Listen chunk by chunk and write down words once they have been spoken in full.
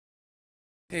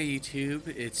Hey YouTube,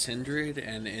 it's Sindrid,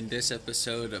 and in this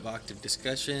episode of Octave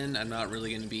Discussion, I'm not really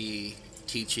going to be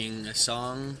teaching a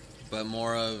song, but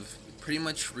more of pretty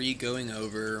much re-going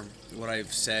over what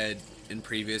I've said in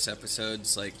previous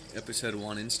episodes, like episode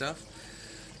 1 and stuff.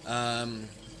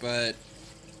 But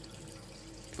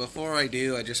before I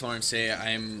do, I just want to say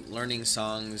I'm learning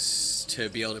songs to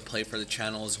be able to play for the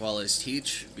channel as well as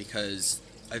teach, because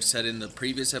I've said in the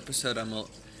previous episode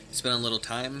it's been a little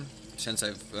time since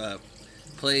I've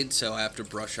played, so I have to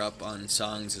brush up on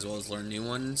songs as well as learn new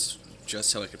ones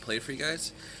just so I could play for you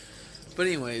guys. But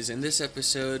anyways, in this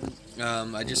episode,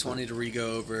 I just wanted to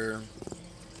re-go over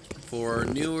for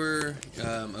newer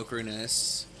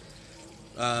ocarinists.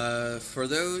 For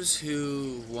those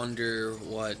who wonder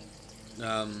what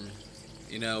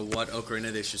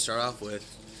ocarina they should start off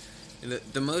with,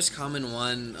 the most common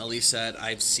one, at least that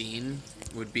I've seen,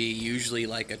 would be usually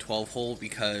like a 12 hole,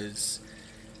 because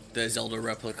the Zelda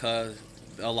replica,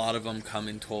 a lot of them come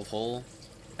in 12 hole.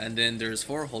 And then there's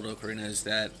 4 hole ocarinas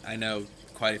that I know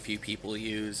quite a few people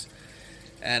use.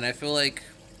 And I feel like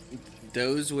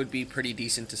those would be pretty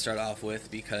decent to start off with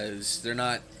because they're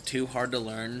not too hard to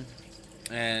learn.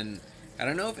 And I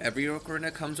don't know if every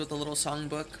ocarina comes with a little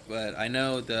songbook, but I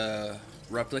know the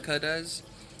replica does.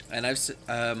 And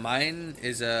mine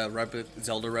is a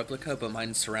Zelda replica, but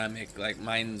mine's ceramic. Like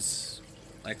mine's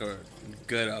like a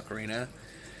good ocarina.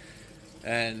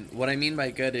 And what I mean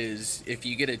by good is if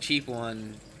you get a cheap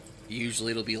one, usually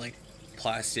it'll be like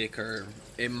plastic, or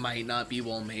it might not be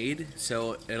well made,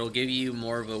 so it'll give you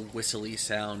more of a whistly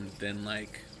sound than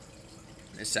like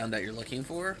a sound that you're looking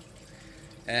for.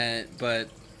 But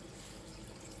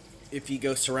if you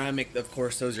go ceramic, of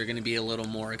course those are going to be a little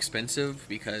more expensive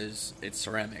because it's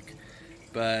ceramic.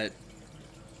 But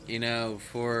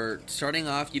for starting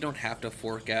off, you don't have to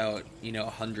fork out,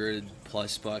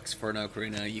 $100+ for an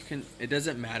ocarina. It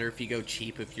doesn't matter if you go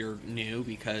cheap if you're new,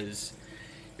 because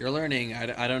you're learning.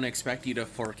 I don't expect you to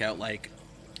fork out like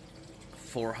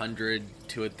 400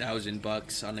 to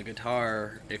 $1,000 on a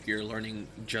guitar if you're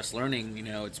just learning.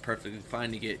 It's perfectly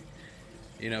fine to get,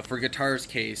 for guitar's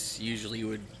case, usually you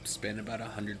would spend about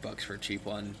 $100 for a cheap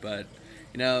one. But,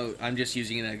 I'm just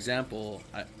using an example.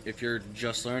 If you're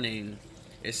just learning,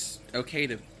 it's okay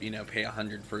to pay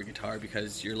 $100 for a guitar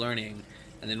because you're learning,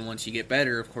 and then once you get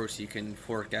better, of course, you can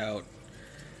fork out.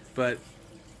 But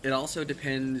it also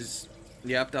depends.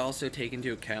 You have to also take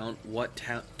into account what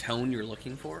tone you're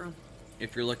looking for.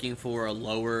 If you're looking for a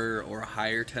lower or a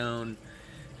higher tone,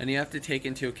 and you have to take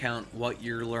into account what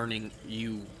you're learning,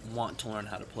 you want to learn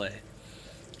how to play.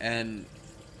 And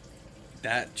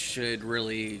that should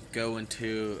really go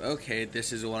into, okay,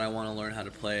 this is what I want to learn how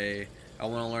to play. I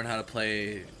want to learn how to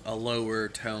play a lower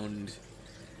toned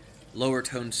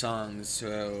songs,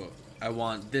 so I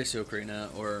want this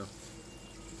ocarina. Or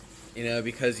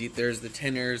because there's the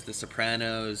tenors, the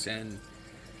sopranos, and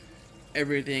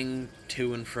everything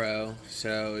to and fro.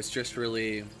 So it's just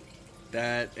really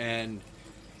that. And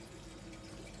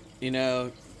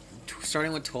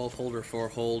starting with 12 hold or 4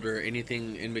 hold or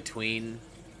anything in between,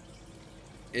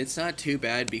 it's not too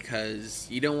bad, because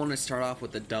you don't want to start off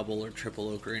with a double or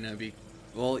triple ocarina.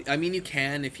 Well, I mean, you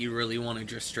can if you really want to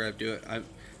just straight up do it.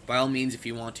 By all means, if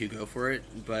you want to, go for it.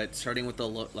 But starting with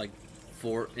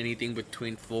anything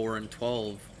between 4 and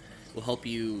 12 will help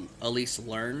you at least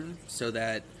learn, so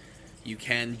that you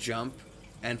can jump.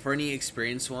 And for any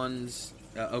experienced ones,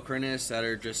 ocarinists that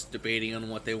are just debating on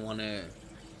what they want to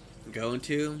go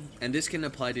into, and this can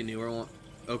apply to newer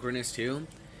ocarinists too.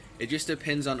 It just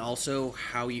depends on also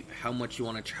how much you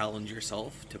want to challenge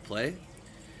yourself to play.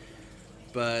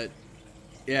 But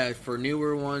yeah, for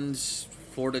newer ones,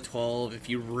 4 to 12, if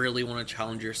you really want to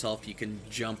challenge yourself, you can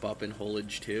jump up in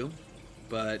holage too.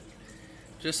 But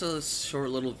just a short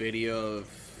little video of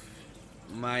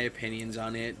my opinions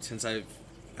on it, since I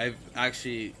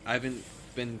haven't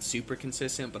been super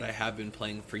consistent, but I have been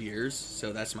playing for years,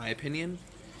 so that's my opinion.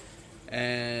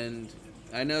 And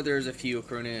I know there's a few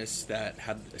ocarinists that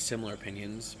have similar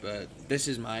opinions, but this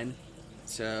is mine.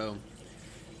 So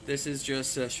this is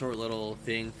just a short little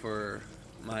thing for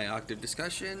my Octave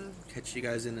discussion. Catch you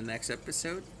guys in the next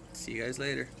episode. See you guys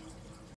later.